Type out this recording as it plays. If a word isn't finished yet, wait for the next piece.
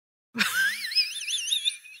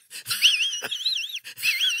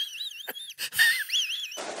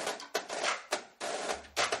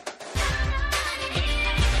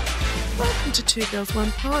welcome to Two Girls,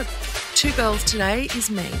 One Pod. Two girls today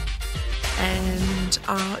is me, and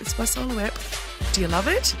it's my solo ep. Do you love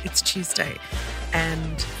it? It's Tuesday,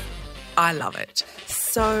 and I love it.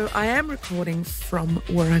 So I am recording from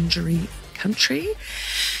Wurundjeri country.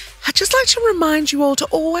 I'd just like to remind you all to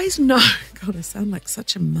always know, God, I sound like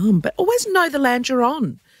such a mum, but always know the land you're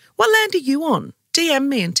on. What land are you on? DM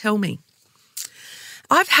me and tell me.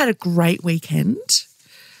 I've had a great weekend.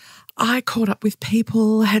 I caught up with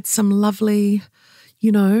people, had some lovely,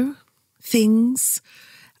 things,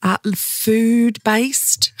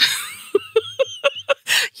 food-based.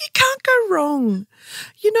 You can't go wrong.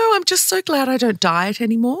 I'm just so glad I don't diet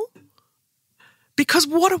anymore, because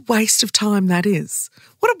what a waste of time that is.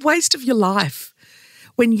 What a waste of your life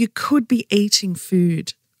when you could be eating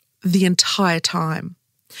food the entire time.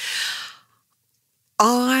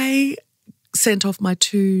 I sent off my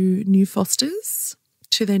 2 new fosters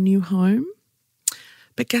to their new home.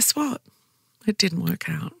 But guess what? It didn't work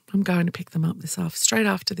out. I'm going to pick them up straight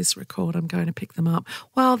after this record. I'm going to pick them up.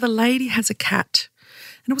 Well, the lady has a cat,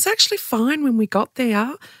 and it was actually fine when we got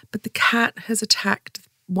there, but the cat has attacked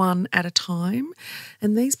one at a time.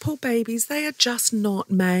 And these poor babies, they are just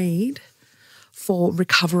not made for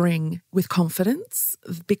recovering with confidence,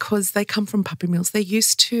 because they come from puppy mills. They're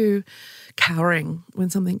used to cowering when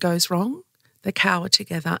something goes wrong. They cower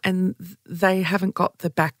together, and they haven't got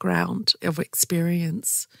the background of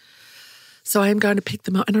experience. So I am going to pick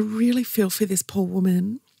them up, and I really feel for this poor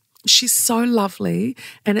woman. She's so lovely,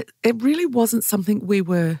 and it really wasn't something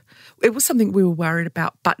it was something we were worried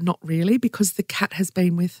about, but not really, because the cat has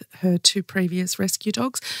been with her 2 previous rescue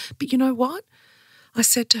dogs. But you know what? I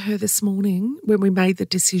said to her this morning when we made the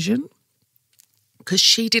decision, because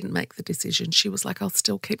she didn't make the decision. She was like, I'll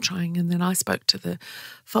still keep trying. And then I spoke to the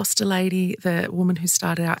foster lady, the woman who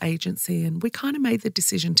started our agency, and we kind of made the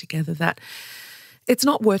decision together that it's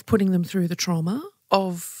not worth putting them through the trauma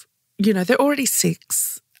of, they're already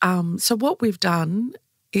 6. So what we've done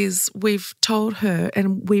is we've told her,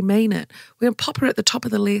 and we mean it, we're going to pop her at the top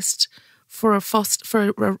of the list for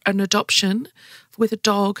an adoption with a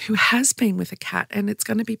dog who has been with a cat, and it's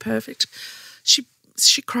going to be perfect. She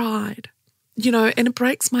cried. And it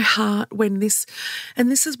breaks my heart when this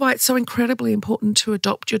is why it's so incredibly important to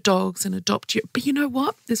adopt your dogs and but you know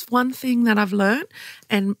what? There's one thing that I've learned,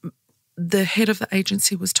 and the head of the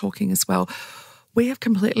agency was talking as well. We have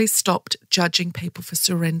completely stopped judging people for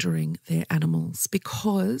surrendering their animals,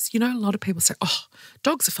 because, a lot of people say, oh,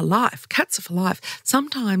 dogs are for life, cats are for life.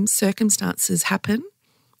 Sometimes circumstances happen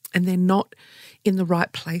and they're not in the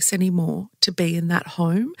right place anymore to be in that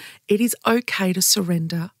home. It is okay to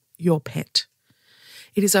surrender your pet.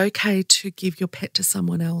 It is okay to give your pet to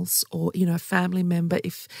someone else, or, a family member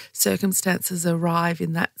if circumstances arrive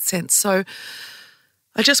in that sense. So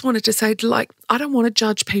I just wanted to say, I don't want to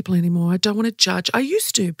judge people anymore. I don't want to judge. I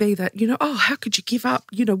used to be that, oh, how could you give up?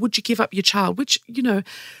 Would you give up your child? Which,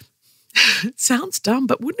 it sounds dumb,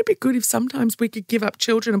 but wouldn't it be good if sometimes we could give up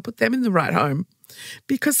children and put them in the right home?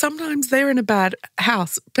 Because sometimes they're in a bad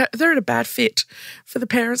house, they're in a bad fit for the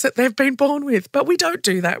parents that they've been born with. But we don't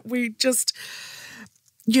do that. We just,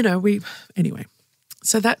 anyway.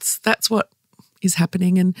 So that's what is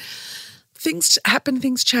happening, and things happen,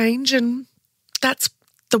 things change, and that's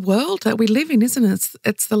the world that we live in, isn't it?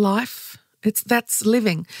 It's the life. That's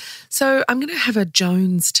living. So I'm going to have a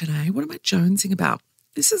Jones today. What am I jonesing about?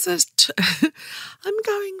 This is I'm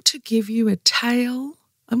going to give you a tale.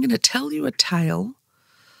 I'm going to tell you a tale,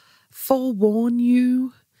 forewarn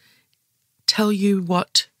you, tell you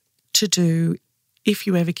what to do if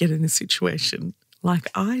you ever get in a situation like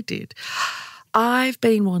I did. I've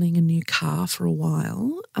been wanting a new car for a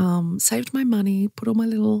while, saved my money, put all my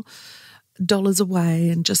little dollars away,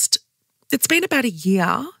 and it's been about a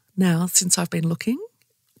year now since I've been looking.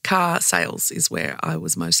 Car sales is where I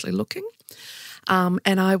was mostly looking.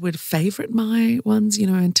 And I would favourite my ones,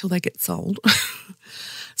 until they get sold.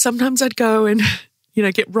 Sometimes I'd go and,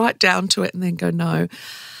 get right down to it and then go, no.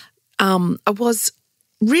 I was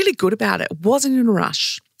really good about it. Wasn't in a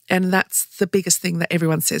rush. And that's the biggest thing that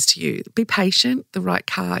everyone says to you. Be patient, the right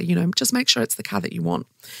car, just make sure it's the car that you want.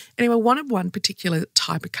 Anyway, I wanted one particular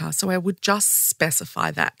type of car, so I would just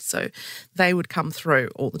specify that. So they would come through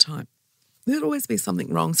all the time. There'd always be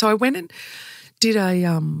something wrong. So I went and did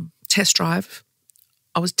a test drive.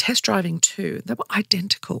 I was test driving 2. They were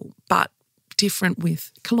identical but different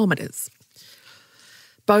with kilometres.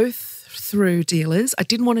 Both through dealers. I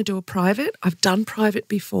didn't want to do a private. I've done private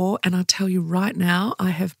before, and I'll tell you right now, I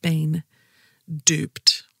have been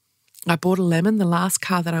duped. I bought a lemon. The last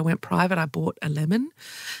car that I went private, I bought a lemon.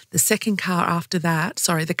 The car after that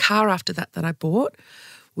that I bought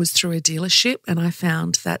was through a dealership, and I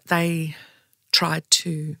found that they tried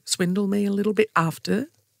to swindle me a little bit after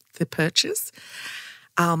the purchase.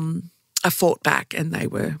 I fought back and they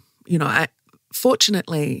were,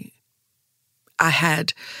 fortunately I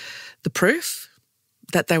had the proof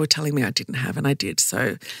that they were telling me I didn't have, and I did.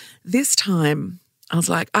 So this time I was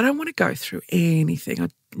like, I don't want to go through anything. I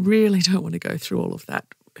really don't want to go through all of that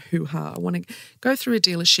hoo-ha. I want to go through a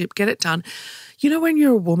dealership, get it done. When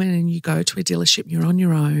you're a woman and you go to a dealership, you're on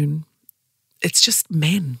your own. It's just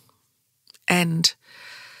men. And,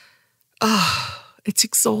 it's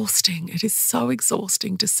exhausting. It is so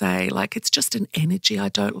exhausting to say. Like, it's just an energy I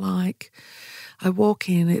don't like. I walk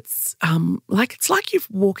in, it's like you're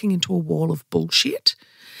walking into a wall of bullshit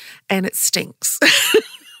and it stinks.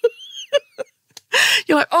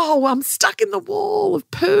 You're like, oh, I'm stuck in the wall of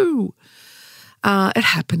poo. It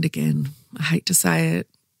happened again. I hate to say it.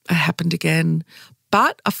 It happened again.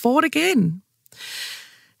 But I fought again.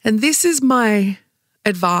 And this is my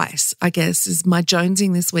advice, I guess, is my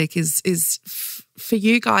jonesing this week is for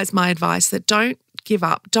you guys, my advice that don't give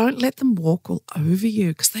up. Don't let them walk all over you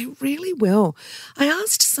because they really will. I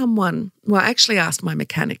asked I actually asked my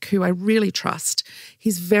mechanic who I really trust.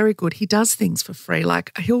 He's very good. He does things for free.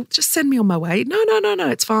 Like he'll just send me on my way. No,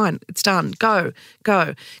 it's fine. It's done. Go.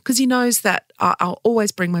 Because he knows that I'll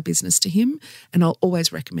always bring my business to him and I'll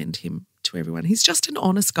always recommend him to everyone. He's just an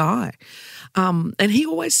honest guy. And he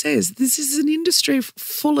always says, this is an industry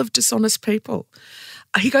full of dishonest people.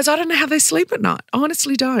 He goes, I don't know how they sleep at night. I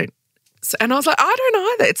honestly don't. And I was like, I don't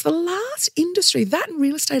either. It's the last industry, that and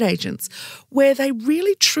real estate agents, where they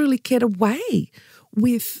really truly get away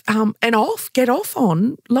with get off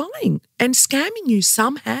on lying and scamming you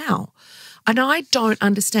somehow. And I don't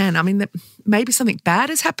understand. I mean, that maybe something bad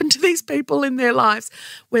has happened to these people in their lives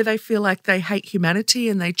where they feel like they hate humanity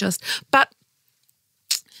and but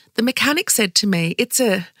the mechanic said to me,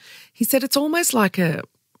 he said it's almost like a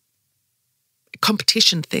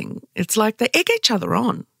competition thing. It's like they egg each other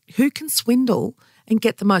on. Who can swindle and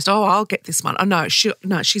get the most? Oh, I'll get this one. Oh, no,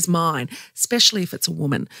 she's mine, especially if it's a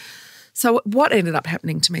woman. So what ended up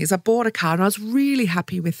happening to me is I bought a car and I was really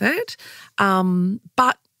happy with it,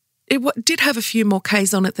 but it did have a few more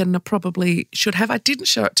Ks on it than I probably should have. I didn't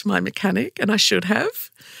show it to my mechanic and I should have.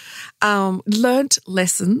 Learnt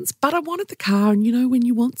lessons, but I wanted the car and, when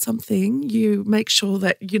you want something, you make sure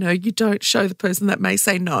that, you don't show the person that may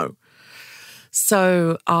say no.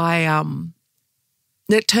 So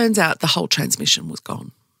it turns out the whole transmission was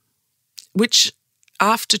gone, which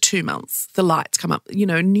after 2 months, the lights come up,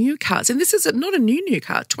 new cars. And this is not a new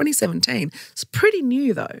car, 2017. It's pretty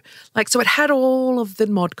new though. So it had all of the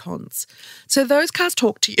mod cons. So those cars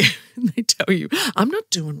talk to you and they tell you, I'm not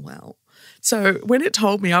doing well. So when it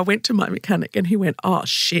told me, I went to my mechanic and he went, oh,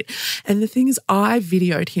 shit. And the thing is, I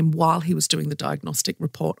videoed him while he was doing the diagnostic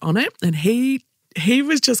report on it and he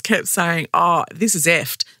was just kept saying, oh, this is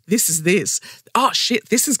effed. This is this. Oh, shit,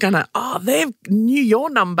 this is going to, they knew your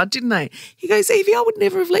number, didn't they? He goes, Yvie, I would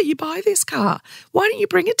never have let you buy this car. Why don't you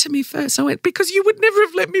bring it to me first? I went, because you would never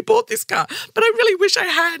have let me bought this car. But I really wish I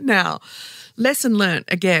had now. Lesson learnt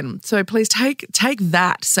again. So please take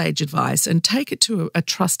that sage advice and take it to a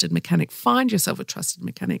trusted mechanic. Find yourself a trusted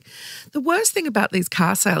mechanic. The worst thing about these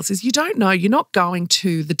car sales is you don't know. You're not going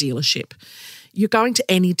to the dealership. You're going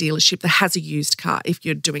to any dealership that has a used car if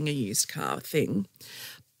you're doing a used car thing.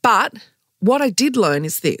 But what I did learn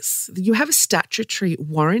is this. You have a statutory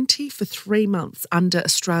warranty for 3 months under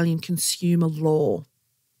Australian consumer law.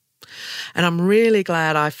 And I'm really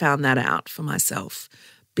glad I found that out for myself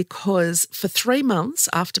because for 3 months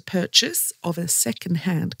after purchase of a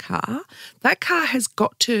second-hand car, that car has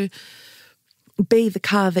got to be the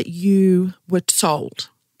car that you were sold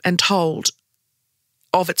and told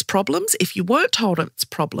of its problems. If you weren't told of its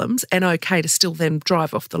problems and okay to still then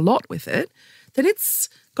drive off the lot with it, then it's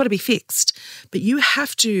got to be fixed. But you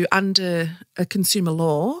have to, under a consumer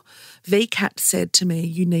law, VCAT said to me,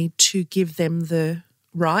 you need to give them the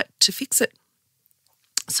right to fix it.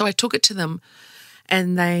 So I took it to them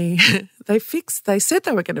and they said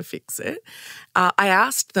they were going to fix it. I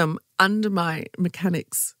asked them under my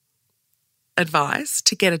mechanic's advice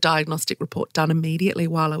to get a diagnostic report done immediately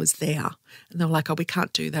while I was there. And they were like, oh, we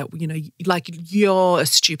can't do that. You're a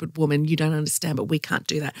stupid woman. You don't understand, but we can't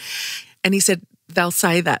do that. And he said, they'll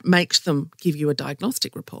say that makes them give you a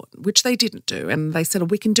diagnostic report, which they didn't do. And they said, oh,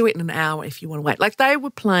 we can do it in an hour if you want to wait. Like they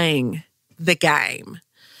were playing the game.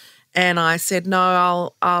 And I said,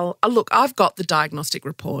 no, I'll look, I've got the diagnostic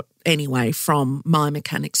report anyway from my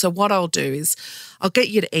mechanic. So what I'll do is I'll get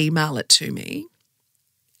you to email it to me.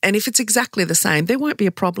 And if it's exactly the same, there won't be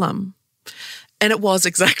a problem. And it was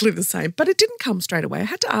exactly the same, but it didn't come straight away. I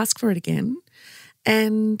had to ask for it again.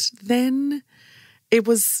 And then it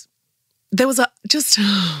was there was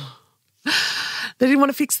they didn't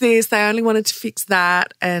want to fix this. They only wanted to fix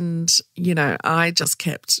that. And, I just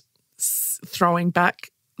kept throwing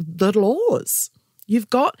back the laws. You've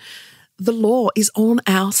got the law is on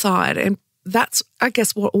our side. And that's, I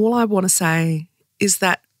guess, what all I want to say is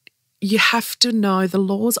that you have to know the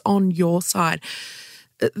law's on your side.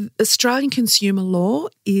 Australian consumer law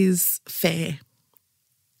is fair.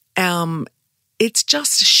 It's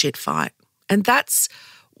just a shit fight. And that's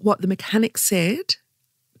what the mechanic said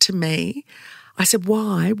to me. I said,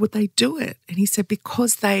 why would they do it? And he said,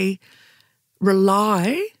 because they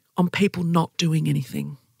rely on people not doing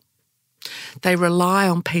anything. They rely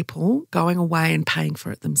on people going away and paying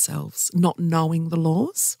for it themselves, not knowing the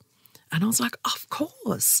laws. And I was like, of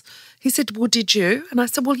course. He said, well, did you? And I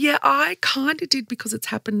said, well, yeah, I kind of did because it's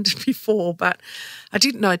happened before, but I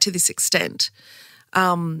didn't know to this extent.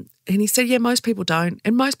 And he said, yeah, most people don't.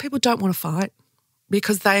 And most people don't want to fight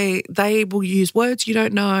because they will use words you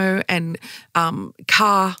don't know and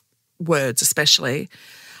car words especially.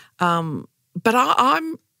 But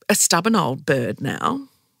I'm a stubborn old bird now,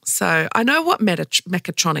 so I know what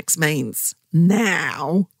mechatronics means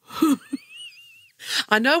now.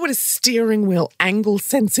 I know what a steering wheel angle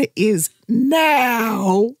sensor is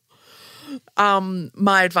now.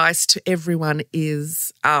 My advice to everyone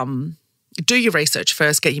is do your research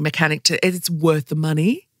first, get your mechanic it's worth the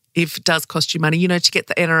money. If it does cost you money, to get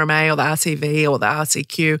the NRMA or the RCV or the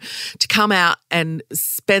RCQ to come out and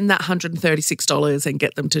spend that $136 and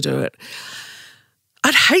get them to do it.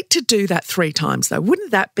 I'd hate to do that 3 times though.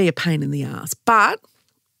 Wouldn't that be a pain in the ass? But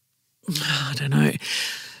I don't know.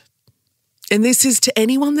 And this is to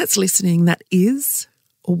anyone that's listening that is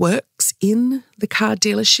or works in the car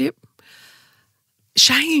dealership.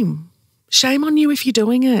 Shame. Shame on you if you're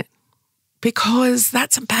doing it because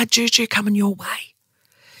that's some bad juju coming your way.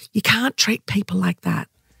 You can't treat people like that.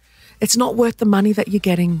 It's not worth the money that you're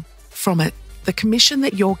getting from it. The commission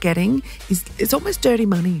that you're getting is almost dirty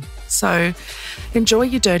money. So enjoy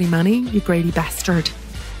your dirty money, you greedy bastard.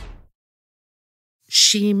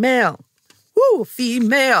 She-male. Woo,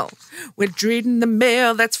 female. We're dreading the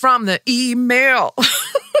mail that's from the email.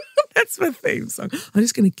 That's my theme song. I'm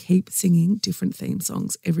just going to keep singing different theme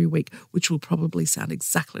songs every week, which will probably sound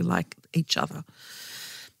exactly like each other.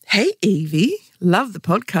 Hey, Yvie, love the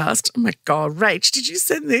podcast. Oh, my God, Rach, did you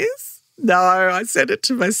send this? No, I sent it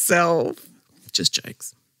to myself. Just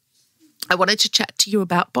jokes. I wanted to chat to you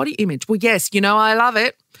about body image. Well, yes, I love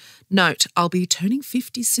it. Note, I'll be turning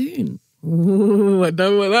 50 soon. Ooh, I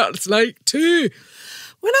know what that's like too.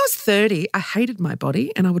 When I was 30, I hated my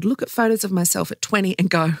body and I would look at photos of myself at 20 and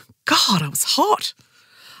go, God, I was hot.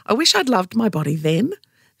 I wish I'd loved my body then.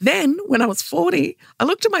 Then, when I was 40, I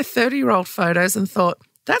looked at my 30-year-old photos and thought,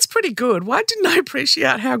 that's pretty good. Why didn't I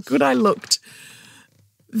appreciate how good I looked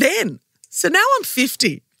then? So now I'm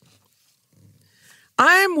 50.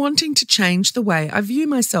 I am wanting to change the way I view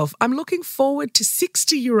myself. I'm looking forward to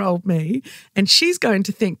 60-year-old me, and she's going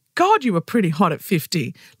to think, God, you were pretty hot at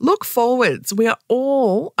 50. Look forwards. We are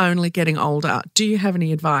all only getting older. Do you have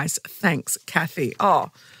any advice? Thanks, Kathy. Oh,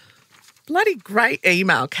 bloody great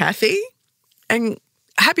email, Kathy. And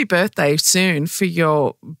happy birthday soon for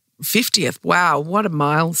your 50th. Wow, what a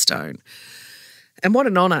milestone. And what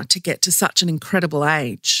an honour to get to such an incredible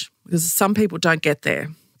age, because some people don't get there.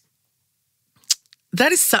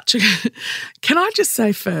 That is such a... Can I just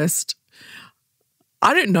say first,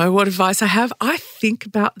 I don't know what advice I have. I think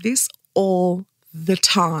about this all the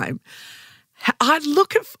time. I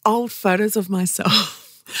look at old photos of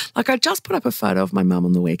myself. Like I just put up a photo of my mum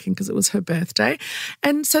on the weekend because it was her birthday.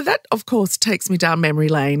 And so that, of course, takes me down memory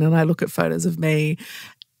lane and I look at photos of me.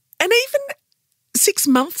 And even 6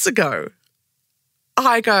 months ago,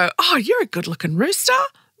 I go, oh, you're a good-looking rooster,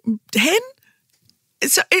 hen.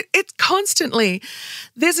 So it constantly,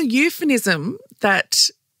 there's a euphemism that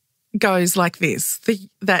goes like this,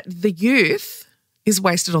 that the youth is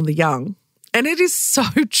wasted on the young. And it is so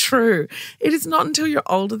true. It is not until you're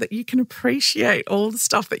older that you can appreciate all the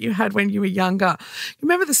stuff that you had when you were younger. You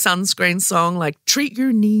remember the Sunscreen song, like, treat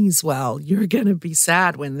your knees well. You're going to be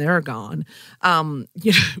sad when they're gone.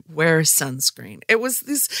 Wear sunscreen. It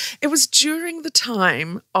was during the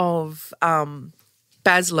time of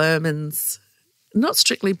Baz Luhrmann's not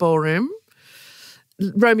Strictly Ballroom,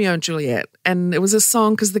 Romeo and Juliet. And it was a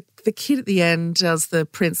song because the kid at the end does the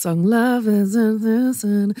Prince song, Love is a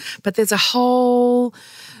Lesson. But there's a whole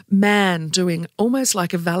man doing almost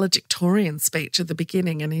like a valedictorian speech at the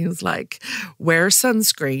beginning. And he was like, wear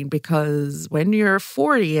sunscreen because when you're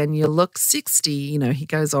 40 and you look 60, he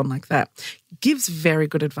goes on like that. Gives very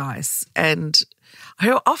good advice. And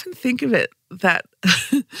I often think of it that,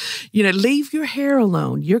 leave your hair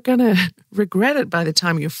alone. You're going to regret it by the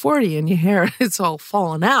time you're 40 and your hair is all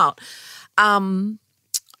fallen out.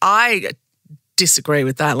 I disagree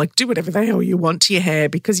with that. Like, do whatever the hell you want to your hair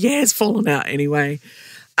because your hair's fallen out anyway.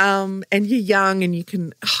 And you're young and you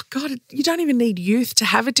can, you don't even need youth to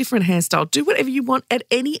have a different hairstyle. Do whatever you want at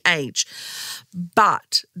any age.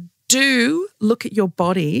 But do look at your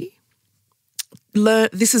body.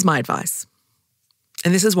 This is my advice.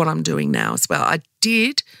 And this is what I'm doing now as well. I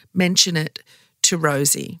did mention it to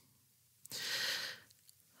Rosie.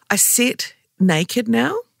 I sit naked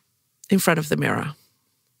now in front of the mirror.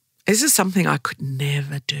 This is something I could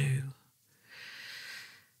never do.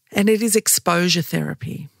 And it is exposure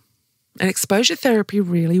therapy. And exposure therapy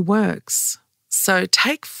really works. So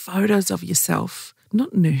take photos of yourself,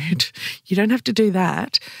 not nude. You don't have to do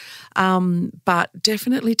that. But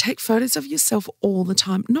definitely take photos of yourself all the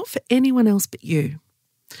time, not for anyone else but you.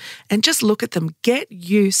 And just look at them. Get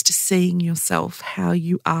used to seeing yourself how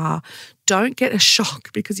you are. Don't get a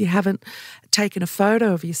shock because you haven't taken a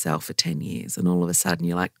photo of yourself for 10 years and all of a sudden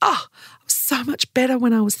you're like, I was so much better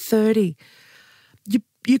when I was 30.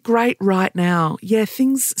 You're great right now. Yeah,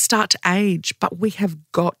 things start to age, but we have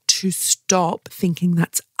got to stop thinking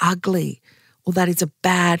that's ugly or that is a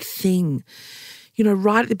bad thing.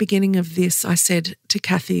 Right at the beginning of this, I said to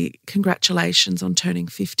Kathy, congratulations on turning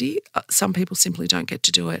 50. Some people simply don't get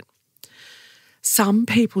to do it. Some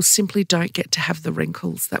people simply don't get to have the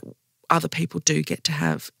wrinkles that other people do get to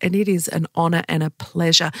have. And it is an honour and a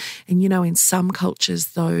pleasure. And, in some cultures,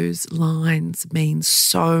 those lines mean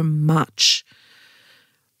so much.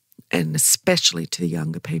 And especially to the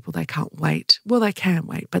younger people, they can't wait. Well, they can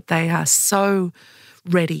wait, but they are so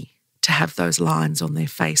ready to have those lines on their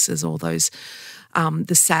faces or those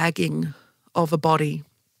the sagging of a body,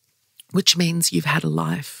 which means you've had a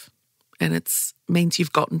life and it means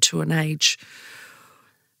you've gotten to an age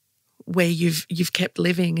where you've kept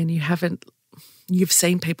living and you've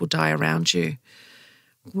seen people die around you.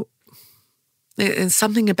 There's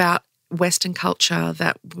something about Western culture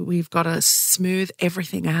that we've got to smooth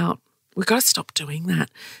everything out. We've got to stop doing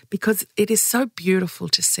that because it is so beautiful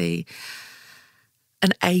to see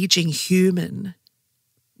an aging human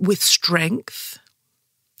with strength,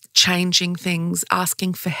 changing things,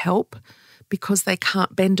 asking for help because they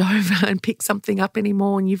can't bend over and pick something up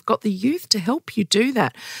anymore, and you've got the youth to help you do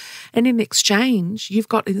that. And in exchange, you've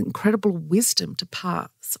got incredible wisdom to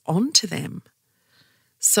pass on to them.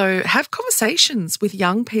 So have conversations with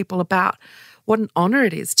young people about what an honour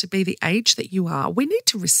it is to be the age that you are. We need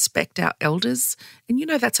to respect our elders. And,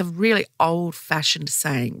 that's a really old-fashioned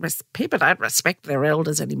saying. People don't respect their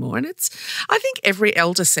elders anymore. And I think every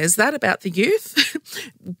elder says that about the youth.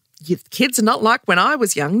 Kids are not like when I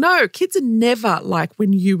was young. No, kids are never like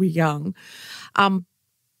when you were young.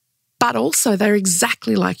 But also they're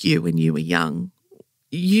exactly like you when you were young.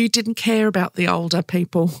 You didn't care about the older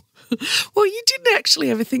people. Well, you didn't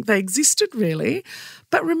actually ever think they existed really.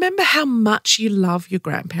 But remember how much you love your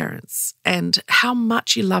grandparents and how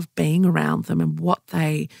much you love being around them and what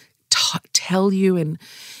they tell you. And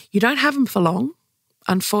you don't have them for long,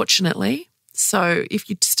 unfortunately. So if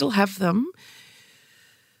you still have them,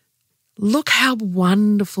 look how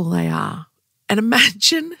wonderful they are. And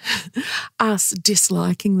imagine us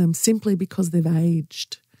disliking them simply because they've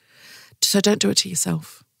aged. So don't do it to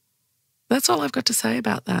yourself. That's all I've got to say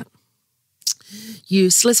about that.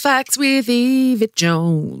 Useless Facts with Yvie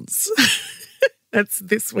Jones. That's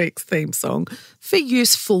this week's theme song for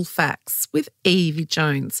Useful Facts with Yvie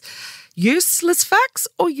Jones. Useless facts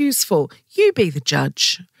or useful? You be the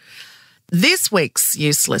judge. This week's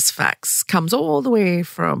Useless Facts comes all the way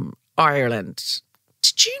from Ireland.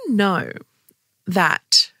 Did you know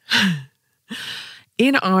that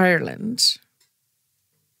in Ireland,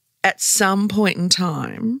 at some point in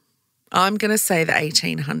time, I'm going to say the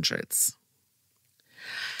 1800s,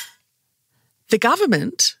 the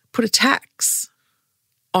government put a tax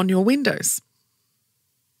on your windows.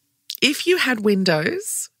 If you had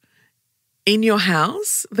windows in your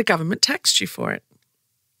house, the government taxed you for it.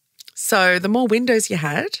 So the more windows you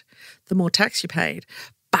had, the more tax you paid.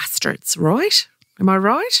 Bastards, right? Am I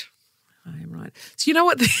right? I am right. So you know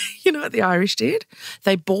what the Irish did?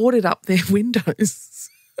 They boarded up their windows.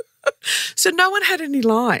 So no one had any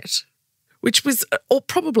light, which was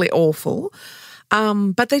probably awful.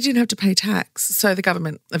 But they didn't have to pay tax. So the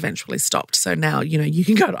government eventually stopped. So now, you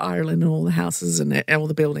can go to Ireland and all the houses and all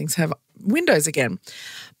the buildings have windows again.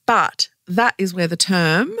 But that is where the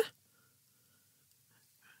term,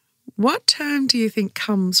 what term do you think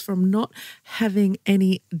comes from not having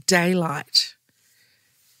any daylight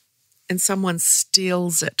and someone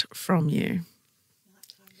steals it from you?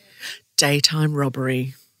 daytime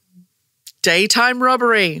robbery. Daytime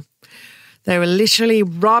robbery. They were literally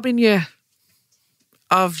robbing you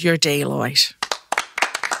of your daylight.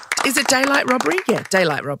 Is it daylight robbery? Yeah,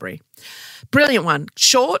 daylight robbery. Brilliant one.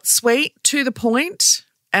 Short, sweet, to the point,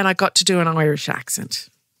 and I got to do an Irish accent.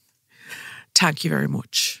 Thank you very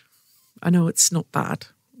much. I know it's not bad.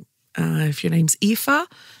 If your name's Yvie,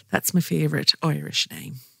 that's my favourite Irish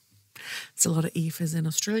name. There's a lot of Yvies in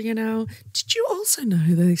Australia now. Did you also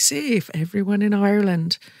know they say if everyone in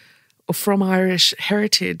Ireland or from Irish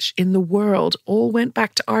heritage in the world all went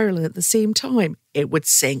back to Ireland at the same time, it would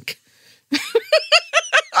sink?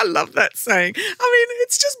 I love that saying. I mean,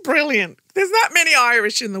 it's just brilliant. There's that many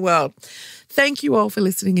Irish in the world. Thank you all for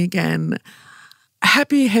listening again.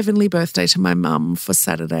 Happy heavenly birthday to my mum for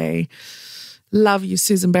Saturday. Love you,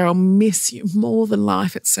 Susan Barrell. Miss you more than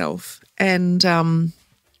life itself. And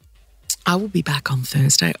I will be back on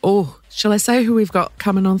Thursday. Oh, shall I say who we've got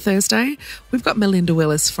coming on Thursday? We've got Melinda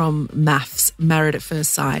Willis from Maths, Married at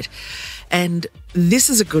First Sight. And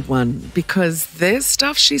this is a good one because there's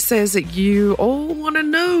stuff she says that you all want to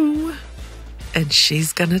know, and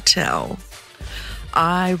she's going to tell.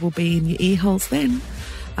 I will be in your ear holes then.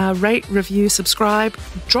 Rate, review, subscribe.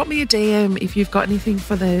 Drop me a DM if you've got anything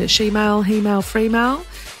for the she-male, he-male, free-male,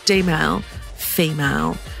 D-male,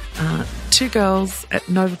 female. 2 girls at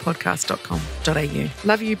novapodcast.com.au.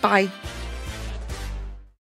 Love you. Bye.